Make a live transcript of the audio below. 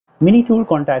MiniTool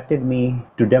contacted me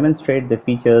to demonstrate the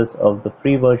features of the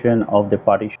free version of the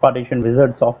Partition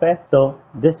Wizard software. So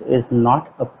this is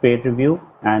not a paid review,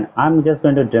 and I'm just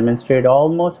going to demonstrate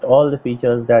almost all the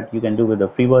features that you can do with the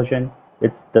free version.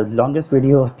 It's the longest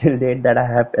video till date that I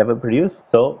have ever produced.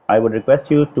 So I would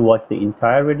request you to watch the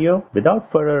entire video.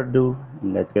 Without further ado,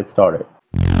 let's get started.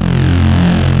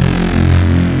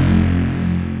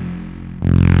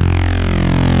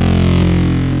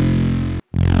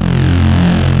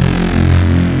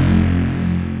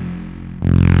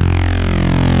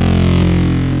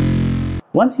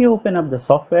 Once you open up the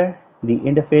software, the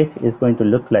interface is going to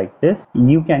look like this.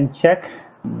 You can check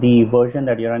the version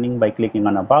that you're running by clicking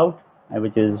on About,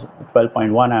 which is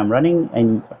 12.1 I'm running,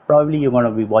 and probably you're going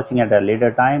to be watching at a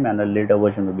later time and a later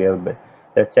version will be available.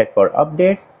 Let's check for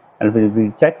updates, and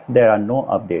we check there are no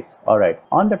updates. Alright,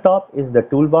 on the top is the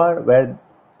toolbar where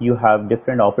you have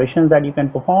different operations that you can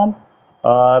perform.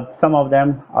 Some of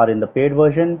them are in the paid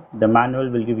version. The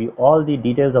manual will give you all the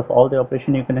details of all the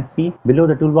operation you can see. Below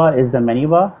the toolbar is the menu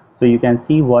bar, so you can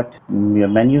see what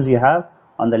menus you have.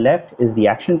 On the left is the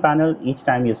action panel. Each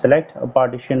time you select a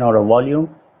partition or a volume,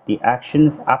 the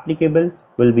actions applicable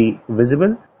will be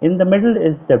visible. In the middle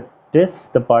is the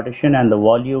disk, the partition and the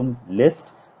volume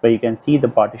list, where you can see the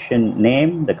partition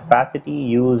name, the capacity,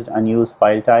 used, unused,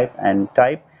 file type and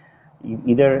type.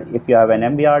 Either if you have an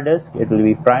MBR disk, it will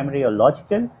be primary or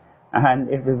logical, and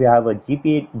if you have a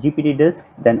GPT disk,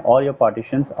 then all your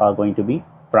partitions are going to be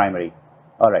primary.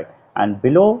 Alright, and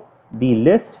below the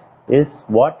list is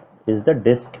what is the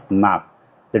disk map.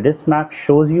 The disk map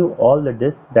shows you all the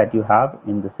disks that you have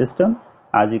in the system.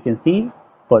 As you can see,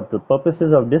 for the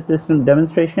purposes of this system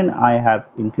demonstration, I have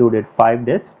included 5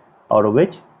 disks, out of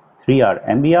which 3 are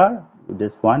MBR,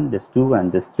 disk 1, disk 2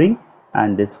 and disk 3,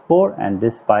 and disk 4 and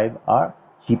disk 5 are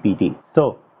GPT.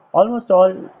 So almost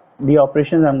all the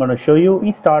operations I'm going to show you,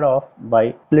 we start off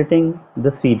by splitting the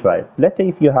C drive. Let's say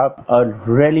if you have a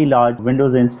really large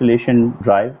Windows installation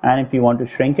drive, and if you want to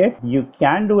shrink it, you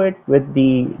can do it with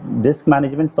the disk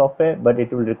management software, but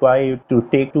it will require you to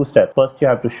take 2 steps. First you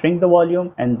have to shrink the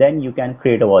volume, and then you can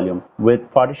create a volume. With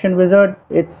Partition Wizard,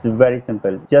 it's very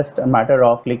simple, just a matter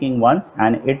of clicking once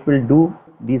and it will do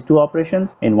these 2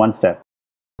 operations in one step.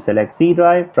 Select C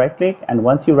drive, right click, and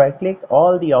once you right click,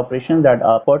 all the operations that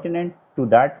are pertinent to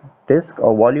that disk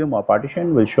or volume or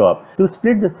partition will show up. To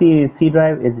split the C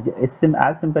drive is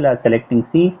as simple as selecting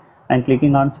C and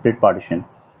clicking on split partition.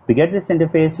 We get this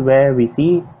interface where we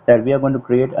see that we are going to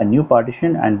create a new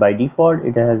partition, and by default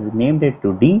it has named it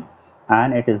to D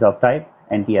and it is of type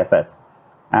NTFS.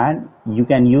 And you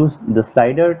can use the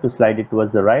slider to slide it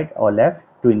towards the right or left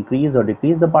to increase or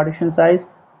decrease the partition size,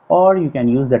 or you can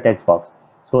use the text box.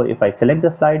 So if I select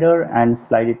the slider and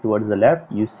slide it towards the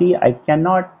left, you see I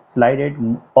cannot slide it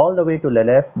all the way to the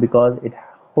left because it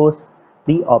hosts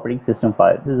the operating system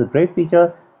file. This is a great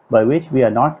feature by which we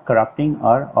are not corrupting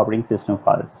our operating system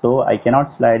files. So I cannot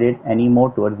slide it any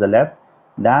more towards the left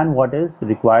than what is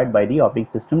required by the operating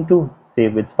system to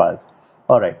save its files.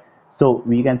 Alright, so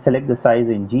we can select the size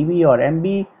in GB or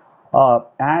MB.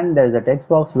 And there's a text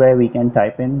box where we can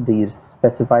type in the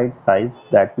specified size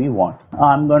that we want.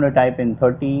 I'm going to type in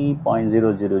 30.00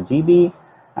 GB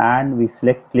and we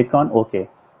click on OK.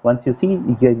 Once you see,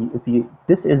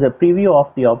 this is a preview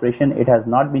of the operation, it has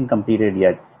not been completed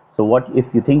yet. So what if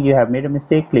you think you have made a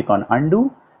mistake, click on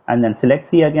undo and then select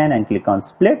C again and click on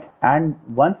split, and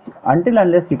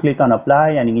unless you click on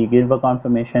apply and you give a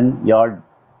confirmation, your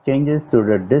changes to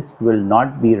the disk will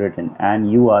not be written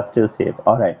and you are still safe.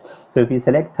 Alright, so if you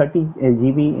select 30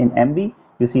 GB in MB,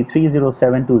 you see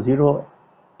 30720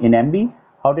 in MB.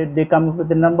 How did they come up with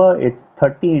the number? It's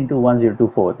 30 into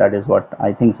 1024. That is what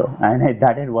I think so, and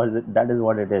that is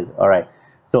what it is. Alright,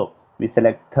 so we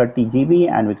select 30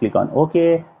 GB and we click on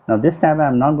OK. Now this time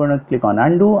I'm not going to click on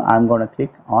undo, I'm going to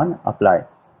click on apply.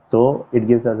 So it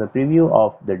gives us a preview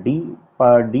of the D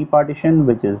partition,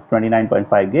 which is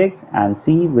 29.5 gigs, and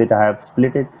C, which I have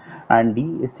split it, and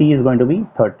C is going to be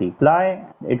 30. Apply,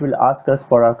 it will ask us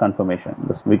for our confirmation.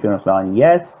 So we can click on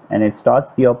yes, and it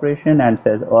starts the operation and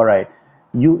says, all right,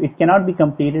 it cannot be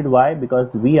completed. Why?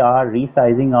 Because we are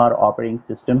resizing our operating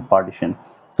system partition.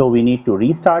 So we need to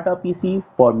restart our PC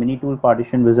for MiniTool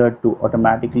Partition Wizard to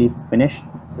automatically finish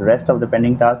the rest of the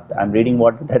pending tasks. I'm reading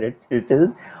what it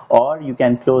is, or you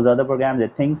can close other programs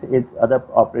that thinks other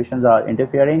operations are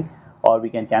interfering, or we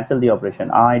can cancel the operation.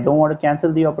 I don't want to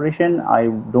cancel the operation.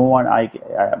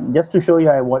 Just to show you,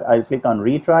 I'll click on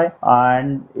retry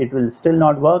and it will still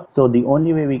not work. So the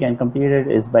only way we can complete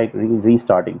it is by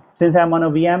restarting. Since I'm on a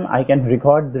VM, I can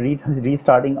record the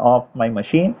restarting of my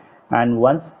machine, and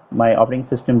once my operating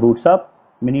system boots up,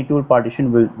 MiniTool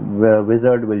Partition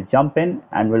Wizard will jump in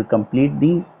and will complete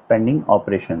the pending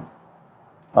operations.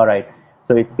 All right,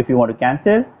 so if you want to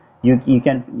cancel, you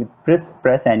can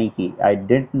press any key. I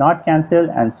did not cancel,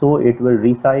 and so it will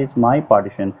resize my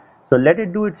partition. So let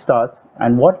it do its task,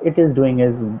 and what it is doing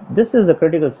is, this is a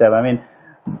critical step. I mean,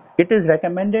 it is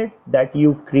recommended that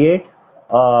you create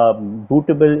a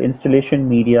bootable installation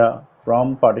media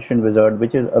from Partition Wizard,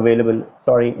 which is available,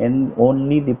 sorry, in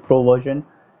only the Pro version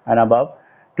and above.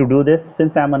 To do this,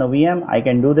 since I'm on a VM, I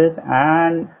can do this,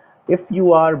 and if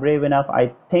you are brave enough,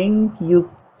 I think you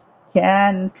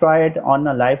can try it on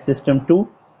a live system too.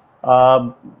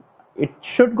 Um, it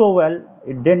should go well.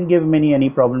 It didn't give me any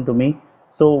problem to me.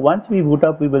 So once we boot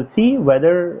up, we will see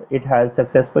whether it has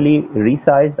successfully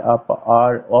resized up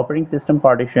our operating system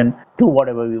partition to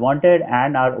whatever we wanted,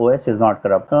 and our OS is not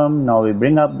corrupt. Now we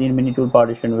bring up the MiniTool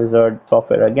Partition Wizard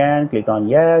software again, click on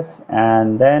yes,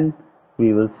 and then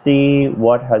we will see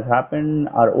what has happened.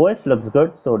 Our OS looks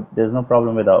good, so there's no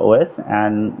problem with our OS,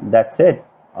 and that's it.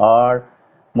 Our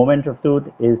moment of truth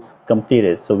is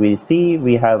completed. So we see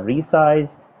we have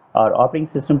resized our operating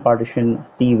system partition.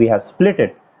 See, we have split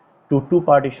it to two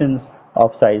partitions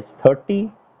of size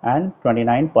 30 and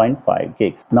 29.5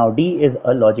 gigs. Now D is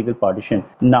a logical partition.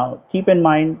 Now keep in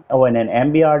mind, when an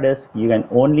MBR disk, you can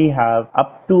only have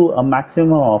up to a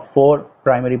maximum of 4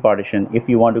 primary partitions. If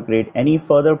you want to create any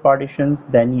further partitions,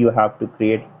 then you have to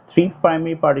create 3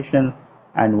 primary partitions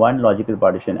and 1 logical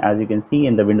partition. As you can see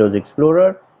in the Windows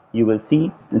Explorer, you will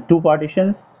see 2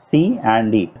 partitions, C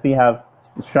and D. If we have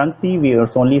shrunk C, we are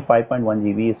only 5.1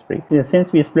 GB is free.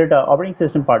 Since we split our operating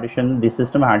system partition, the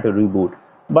system had to reboot.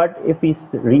 But if we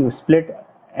split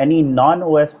any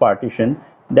non-OS partition,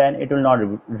 then it will not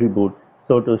reboot.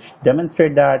 So to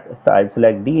demonstrate that, I'll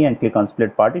select D and click on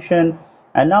split partition.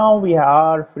 And now we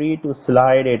are free to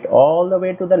slide it all the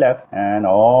way to the left and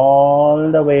all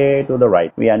the way to the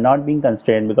right. We are not being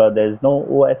constrained because there is no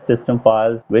OS system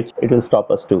files which it will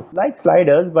stop us to. Like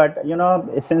sliders, but you know,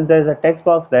 since there's a text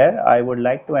box there, I would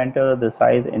like to enter the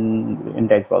size in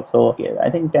text box. So okay, I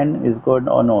think 10 is good,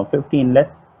 or no, 15.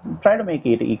 Let's try to make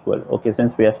it equal. Okay,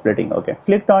 since we are splitting. Okay,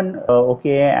 clicked on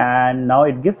okay, and now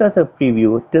it gives us a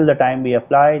preview. Till the time we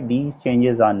apply, these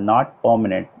changes are not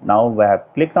permanent. Now we have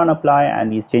clicked on apply,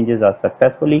 and these changes are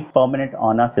successfully permanent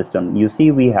on our system. You see,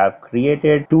 we have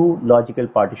created 2 logical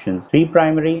partitions, 3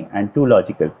 primary and 2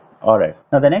 logical. All right,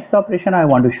 now the next operation I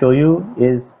want to show you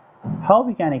is how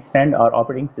we can extend our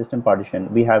operating system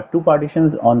partition. We have 2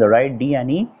 partitions on the right, D and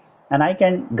E, and I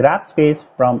can grab space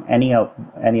from any of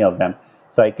them.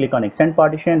 So I click on extend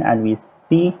partition, and we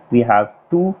see we have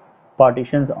 2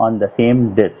 partitions on the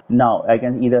same disk. Now I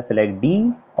can either select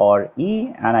D or E,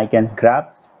 and I can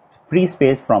grab free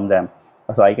space from them.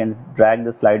 So I can drag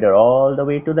the slider all the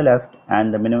way to the left,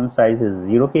 and the minimum size is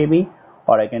 0 KB,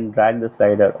 or I can drag the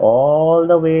slider all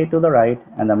the way to the right,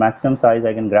 and the maximum size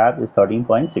I can grab is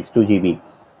 13.62 GB.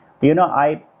 You know,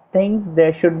 I think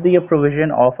there should be a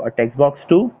provision of a text box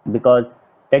too, because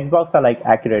text box are like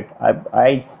accurate.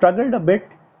 I struggled a bit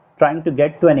trying to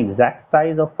get to an exact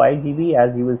size of 5 GB,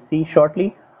 as you will see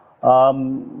shortly.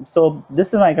 So this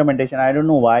is my recommendation. I don't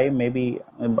know why. Maybe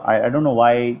I don't know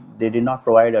why they did not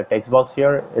provide a text box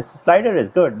here. Its slider is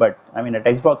good, but I mean, a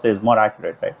text box is more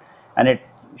accurate, right? And it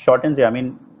shortens it. I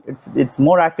mean, it's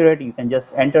more accurate. You can just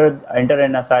enter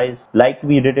in a size like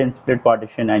we did in split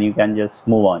partition, and you can just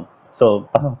move on. So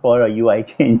for a UI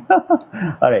change.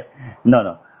 All right,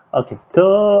 no. Okay,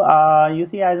 so you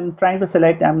see, as I'm trying to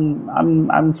select,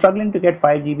 I'm struggling to get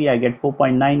 5 GB. I get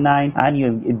 4.99,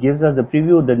 and it gives us the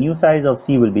preview. The new size of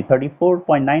C will be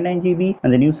 34.99 GB,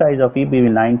 and the new size of E will be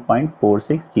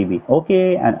 9.46 GB.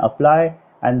 Okay, and apply.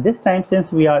 And this time,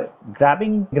 since we are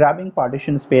grabbing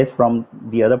partition space from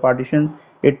the other partition,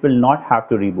 it will not have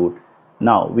to reboot.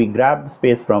 Now we grab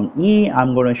space from E.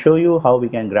 I'm going to show you how we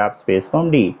can grab space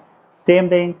from D. Same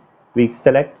thing. We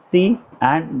select C,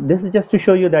 and this is just to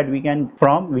show you that we can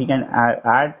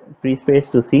add free space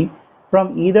to C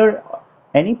from either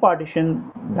any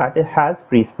partition that has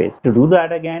free space. To do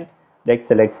that again, let's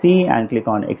select C and click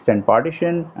on extend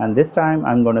partition, and this time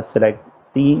I'm going to select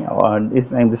C, or this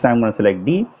time I'm going to select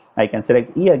D. I can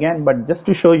select E again, but just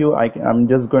to show you, I'm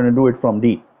just going to do it from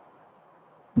D.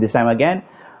 This time again,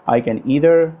 I can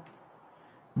either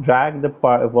drag the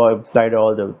slider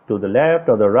all to the left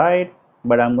or the right,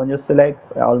 but I'm going to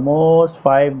select almost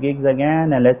 5 gigs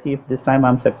again, and let's see if this time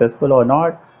I'm successful or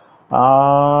not.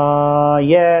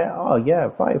 Yeah, oh yeah,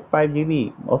 5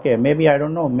 GB. Okay, maybe, I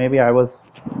don't know, maybe I was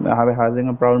having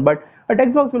a problem, but a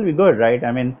text box will be good, right?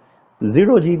 I mean,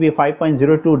 0 GB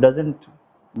 5.02 doesn't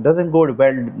doesn't go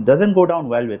down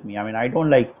well with me. I mean, I don't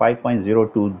like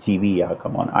 5.02 GB. Yeah,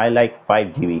 come on. I like 5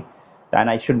 GB, and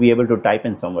I should be able to type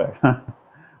in somewhere.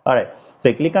 All right. So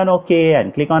I click on OK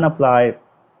and click on apply,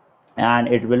 and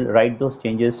it will write those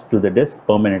changes to the disk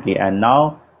permanently. And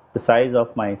now the size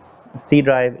of my C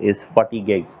drive is 40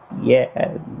 gigs.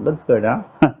 Yeah, looks good, huh?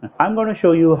 I'm going to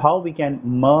show you how we can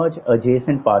merge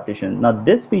adjacent partitions. Now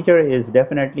this feature is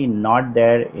definitely not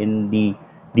there in the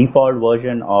default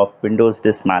version of Windows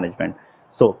Disk Management.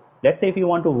 So let's say if you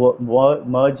want to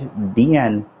merge D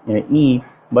and E,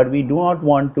 but we do not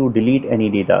want to delete any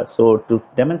data. So to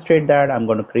demonstrate that, I'm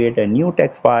going to create a new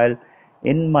text file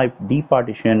in my D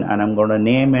partition, and I'm going to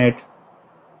name it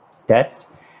test,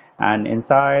 and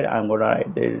inside I'm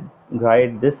going to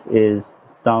write this is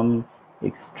some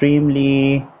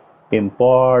extremely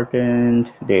important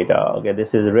data. Okay, this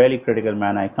is really critical,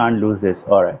 man. I can't lose this.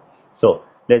 All right, so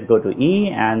let's go to E,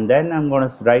 and then I'm going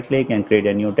to right click and create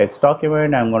a new text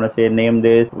document. I'm going to say name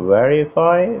this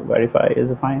verify is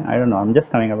fine. I don't know, I'm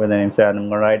just coming up with a name. So I'm going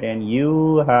to write in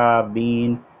you have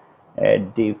been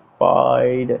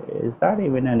edified. Is that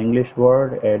even an English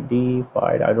word?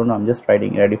 Edified, I don't know, I'm just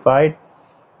writing edified,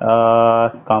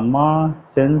 comma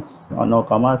since, oh no,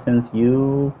 comma since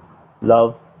you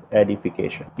love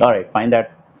edification. All right, find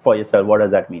that for yourself, what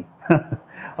does that mean?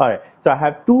 All right, so I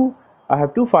have two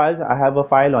files. I have a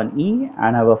file on E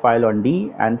and I have a file on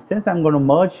D, and since I'm going to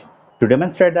merge, to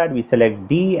demonstrate that, we select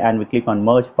D and we click on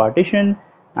merge partition,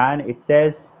 and it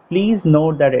says please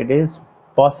note that it is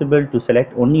possible to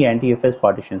select only NTFS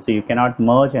partition, so you cannot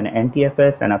merge an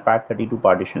NTFS and a FAT32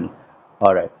 partition.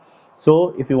 All right,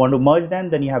 so if you want to merge them,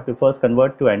 then you have to first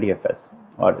convert to NTFS.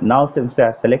 Or now since I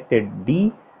have selected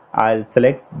D, I'll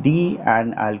select D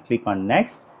and I'll click on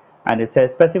next, and it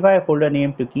says specify a folder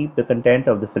name to keep the content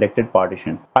of the selected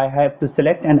partition. I have to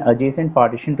select an adjacent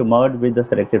partition to merge with the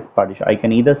selected partition. I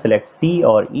can either select C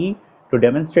or E. To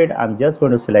demonstrate, I'm just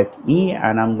going to select E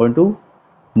and I'm going to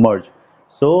merge.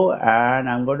 So, and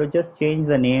I'm going to just change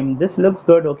the name. This looks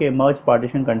good. Okay, merge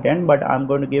partition content, but I'm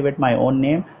going to give it my own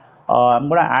name. I'm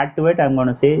going to add to it. I'm going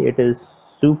to say it is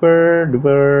super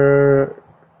duper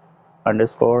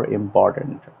underscore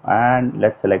important, and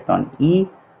let's select on E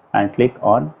and click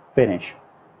on finish.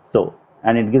 So,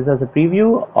 and it gives us a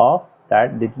preview of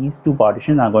that these two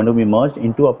partitions are going to be merged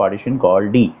into a partition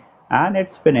called D, and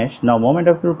it's finished. Now moment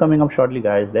of truth coming up shortly,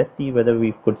 guys. Let's see whether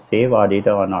we could save our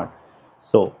data or not.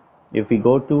 So if we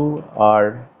go to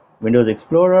our Windows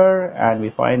Explorer and we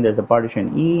find there's a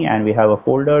partition E and we have a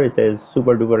folder, it says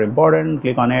super duper important,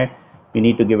 click on it. We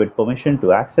need to give it permission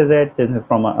to access it since it's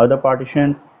from another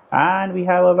partition, and we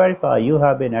have a verify you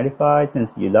have been edified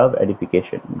since you love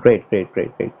edification. Great,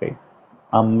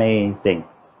 amazing,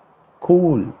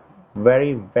 cool,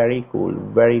 very cool,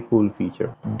 very cool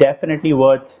feature, definitely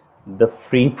worth the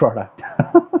free product.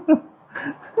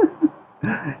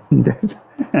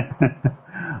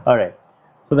 All right,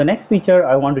 so the next feature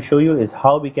I want to show you is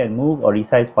how we can move or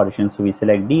resize partitions. So we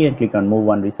select D and click on move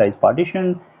one resize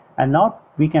partition, and now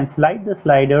we can slide the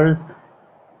sliders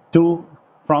to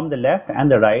from the left and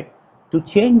the right to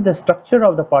change the structure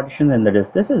of the partition in the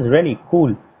disk. This is really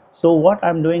cool. So what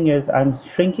I'm doing is I'm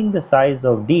shrinking the size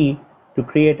of D to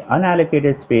create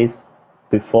unallocated space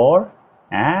before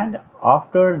and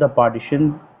after the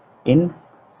partition in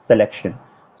selection,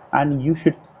 and you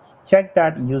should check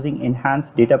that using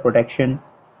enhanced data protection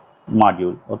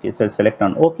module. Okay, so select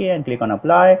on OK and click on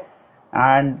apply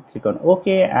and click on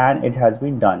OK, and it has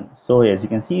been done. So as you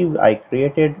can see, I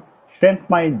created shrinked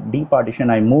my D partition,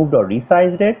 I moved or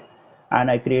resized it, and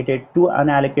I created two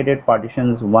unallocated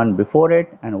partitions, one before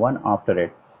it and one after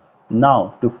it.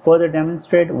 Now to further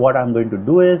demonstrate, what I'm going to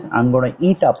do is I'm going to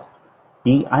eat up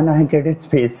the unallocated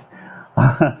space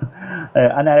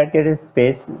unallocated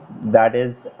space that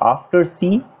is after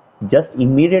C, just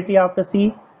immediately after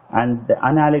C, and the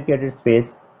unallocated space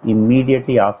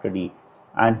immediately after D.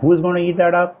 And who is going to eat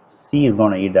that up? C is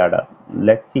going to eat that up.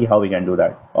 Let's see how we can do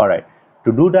that. All right,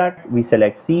 to do that, we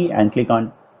select C and click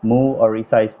on move or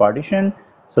resize partition.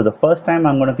 So the first time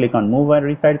I'm going to click on move and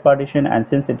resize partition, and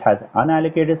since it has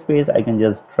unallocated space, I can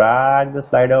just drag the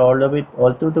slider all the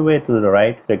way to the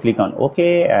right. So I click on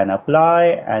OK and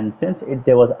apply, and since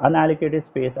there was unallocated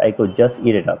space, I could just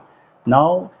eat it up.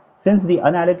 Now since the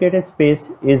unallocated space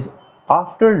is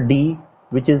after D,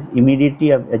 which is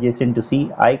immediately adjacent to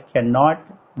C, I cannot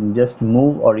just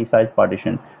move or resize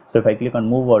partition. So if I click on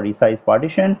move or resize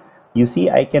partition, you see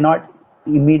I cannot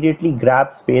immediately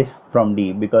grab space from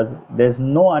D because there's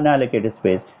no unallocated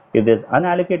space. If there's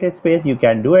unallocated space, you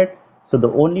can do it. So the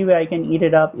only way I can eat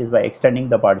it up is by extending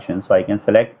the partition. So I can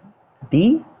select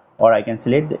D or I can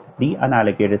select the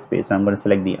unallocated space. I'm going to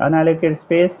select the unallocated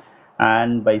space,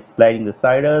 and by sliding the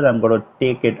sliders I'm going to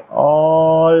take it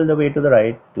all the way to the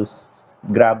right to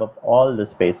grab up all the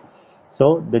space.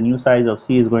 So the new size of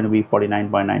C is going to be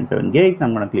 49.97 gigs.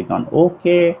 I'm going to click on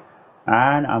OK,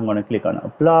 and I'm going to click on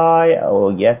apply. Oh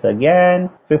yes, again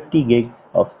 50 gigs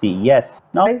of C. Yes.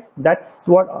 Now guys, that's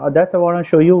I want to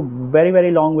show you.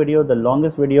 Very long video, the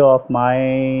longest video of my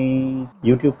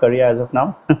YouTube career as of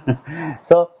now.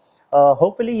 So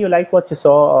hopefully you like what you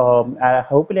saw.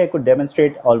 Hopefully I could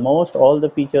demonstrate almost all the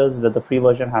features that the free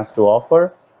version has to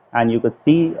offer, and you could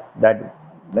see that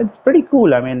it's pretty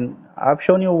cool. I mean, I've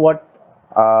shown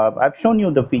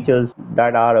you the features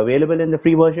that are available in the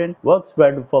free version. Works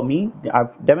well for me.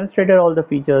 I've demonstrated all the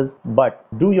features, but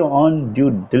do your own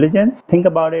due diligence. Think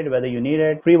about it, whether you need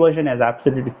it. Free version is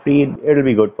absolutely free. It'll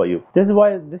be good for you. This is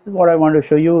what I want to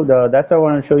show you. That's what I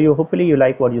want to show you. Hopefully you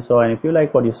like what you saw, and if you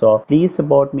like what you saw, please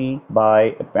support me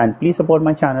and please support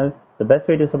my channel. The best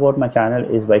way to support my channel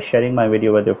is by sharing my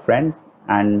video with your friends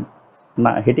and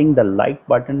hitting the like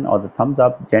button or the thumbs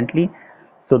up gently.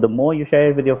 So the more you share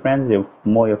it with your friends, the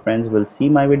more your friends will see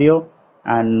my video,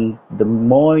 and the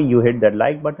more you hit that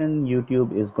like button,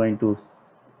 YouTube is going to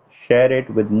share it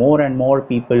with more and more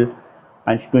people,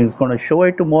 and it's going to show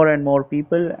it to more and more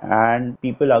people, and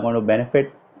people are going to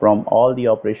benefit from all the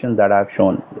operations that I've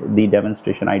shown, the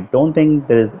demonstration. I don't think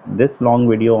there is this long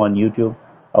video on YouTube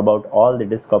about all the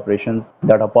disk operations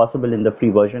that are possible in the free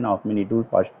version of MiniTool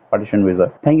Partition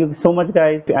Wizard. Thank you so much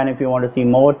guys, and if you want to see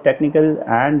more technical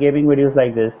and gaming videos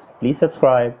like this, please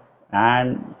subscribe,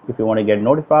 and if you want to get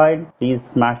notified, please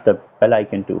smash the bell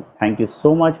icon too. Thank you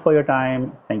so much for your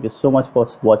time. Thank you so much for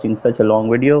watching such a long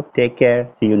video. Take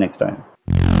care. See you next time.